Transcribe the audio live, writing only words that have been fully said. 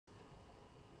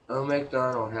Old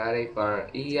MacDonald had a farm,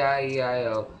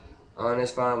 E-I-E-I-O. On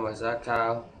his farm was a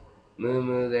cow. Moo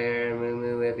moo there, moo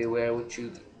moo everywhere. What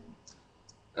you?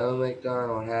 Old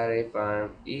MacDonald had a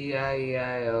farm,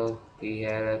 E-I-E-I-O. He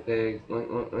had a pig, oink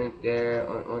oink oink there,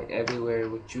 oink oink everywhere.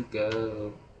 What you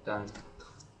go? Done.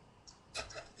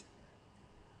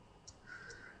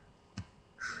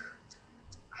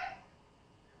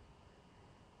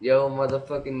 Yo,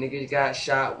 motherfucking nigga got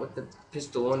shot with the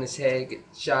pistol on his head. Get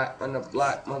shot on the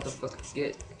block, motherfucker.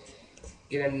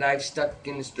 Get a knife stuck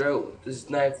in his throat. This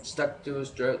knife stuck to his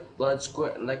throat. Blood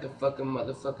squirting like a fucking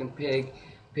motherfucking pig.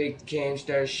 Pig came,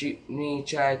 started shooting me,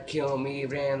 tried to kill me.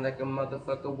 Ran like a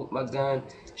motherfucker with my gun.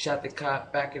 Shot the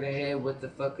cop back of the head with the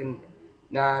fucking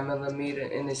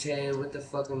 9mm in his head with the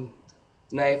fucking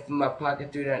knife in my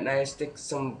pocket. Threw that knife, stick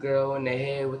some girl in the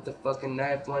head with the fucking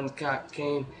knife. One cop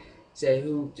came, said,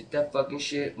 "Who did that fucking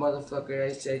shit, motherfucker?"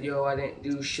 I said, "Yo, I didn't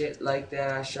do shit like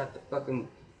that. I shot the fucking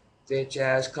bitch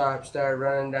ass cop." Started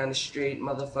running down the street.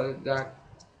 Motherfucker got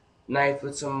knife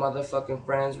with some motherfucking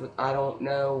friends with I don't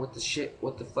know what the shit,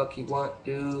 what the fuck he want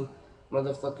do.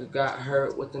 Motherfucker got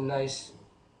hurt with a nice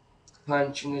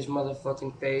punch in his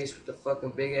motherfucking face with the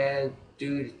fucking big ass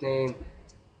dude named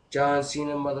John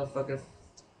Cena. Motherfucker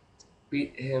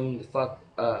beat him the fuck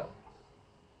up.